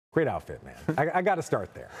Great outfit, man. I got to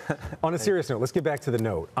start there. On a serious note, let's get back to the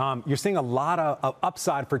note. You're seeing a lot of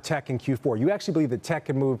upside for tech in Q4. You actually believe that tech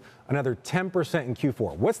can move another 10% in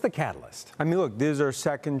Q4. What's the catalyst? I mean, look, this is our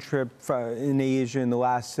second trip in Asia in the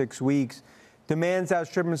last 6 weeks. Demand's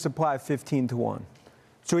outstripping supply 15-1.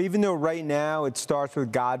 So even though right now it starts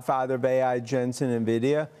with Godfather of AI, Jensen,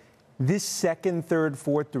 NVIDIA, this second, third,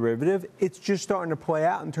 fourth derivative, it's just starting to play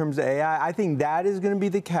out in terms of AI. I think that is going to be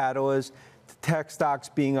the catalyst. Tech stocks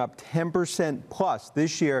being up 10% plus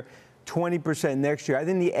this year, 20% next year. I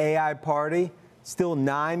think the AI party, still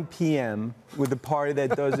 9 p.m. with a party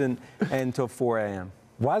that doesn't end until 4 a.m.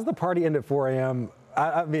 Why does the party end at 4 a.m.?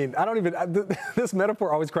 I mean, I don't even, this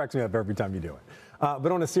metaphor always cracks me up every time you do it.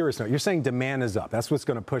 But on a serious note, you're saying demand is up. That's what's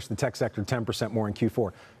going to push the tech sector 10% more in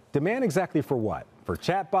Q4. Demand exactly for what? For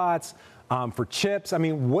chatbots? For chips? I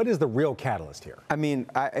mean, what is the real catalyst here? I mean,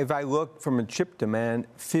 if I look from a chip demand,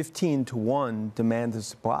 15-1 demand to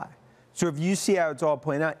supply. So if you see how it's all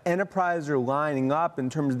playing out, enterprises are lining up in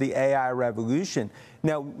terms of the AI revolution.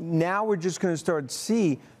 Now we're just going to start to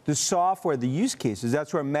see the software, the use cases.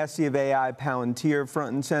 That's where Messi of AI, Palantir,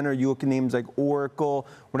 front and center. You look at names like Oracle,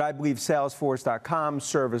 what I believe Salesforce.com,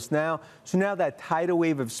 ServiceNow. So now that tidal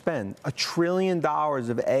wave of spend, $1 trillion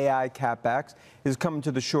of AI CapEx is coming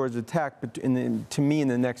to the shores of tech, to me, in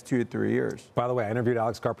the next 2 to 3 years. By the way, I interviewed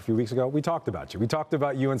Alex Karp a few weeks ago. We talked about you. We talked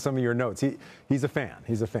about you and some of your notes. He's a fan.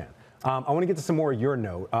 He's a fan. I want to get to some more of your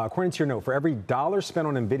note. According to your note, for every dollar spent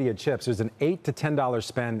on NVIDIA chips, there's an $8 to $10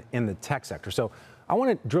 spend in the tech sector. So I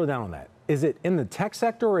want to drill down on that. Is it in the tech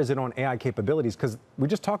sector or is it on AI capabilities? Because we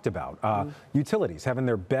just talked about utilities having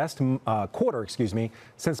their best quarter,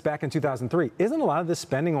 since back in 2003. Isn't a lot of this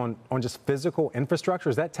spending on just physical infrastructure?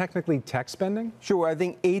 Is that technically tech spending? Sure. I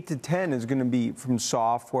think 8 to 10 is going to be from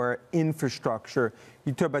software, infrastructure.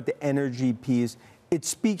 You talk about the energy piece. It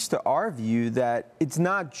speaks to our view that it's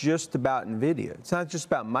not just about NVIDIA. It's not just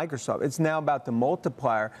about Microsoft. It's now about the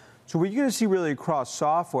multiplier. So what you're going to see really across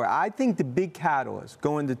software, I think the big catalyst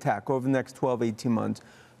going to tech over the next 12, 18 months,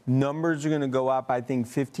 numbers are going to go up, I think,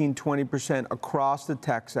 15, 20% across the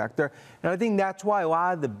tech sector. And I think that's why a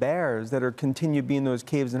lot of the bears that are continue being those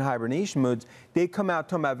caves and hibernation modes, they come out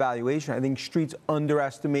talking about valuation. I think Street's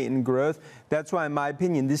underestimating growth. That's why, in my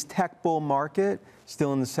opinion, this tech bull market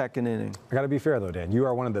still in the second inning. I got to be fair, though, Dan. You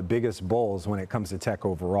are one of the biggest bulls when it comes to tech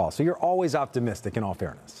overall. So you're always optimistic, in all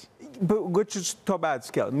fairness. But let's just talk about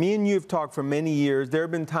scale. Me and you have talked for many years. There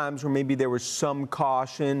have been times where maybe there was some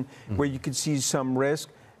caution, where you could see some risk.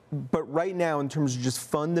 But right now, in terms of just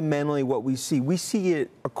fundamentally what we see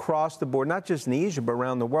it across the board, not just in Asia, but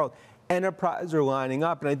around the world. Enterprises are lining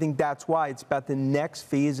up, and I think that's why it's about the next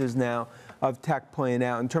phases now of tech playing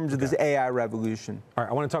out in terms of this AI revolution. All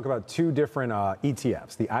right, I want to talk about two different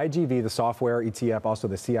ETFs, the IGV, the software ETF, also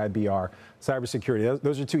the CIBR, cybersecurity.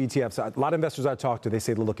 Those are two ETFs. A lot of investors I talk to, they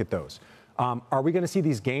say to look at those. Are we going to see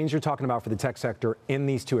these gains you're talking about for the tech sector in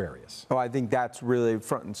these two areas? Oh, I think that's really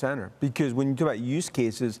front and center, because when you talk about use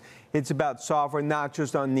cases, it's about software, not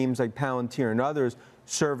just on names like Palantir and others,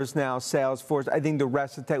 ServiceNow, Salesforce. I think the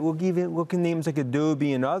rest of tech, look at names like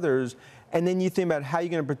Adobe and others, and then you think about how you're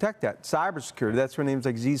going to protect that. Cybersecurity, that's where names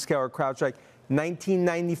like Zscaler or CrowdStrike.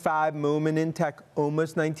 1995 moment in tech,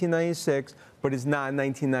 almost 1996, but it's not a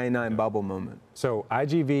 1999 bubble moment. So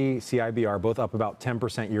IGV, CIBR, both up about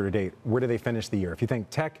 10% year to date. Where do they finish the year? If you think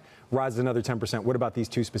tech rises another 10%, what about these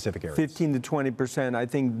two specific areas? 15 to 20%. I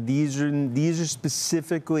think these are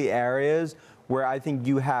specifically areas where I think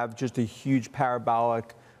you have just a huge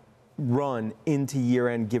parabolic run into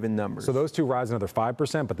year-end given numbers. So those two rise another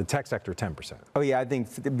 5%, but the tech sector 10%. Oh yeah, I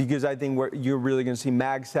think because you're really going to see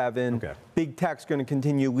Mag 7. Okay. Big tech's going to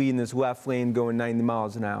continue leading this left lane, going 90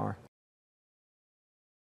 miles an hour.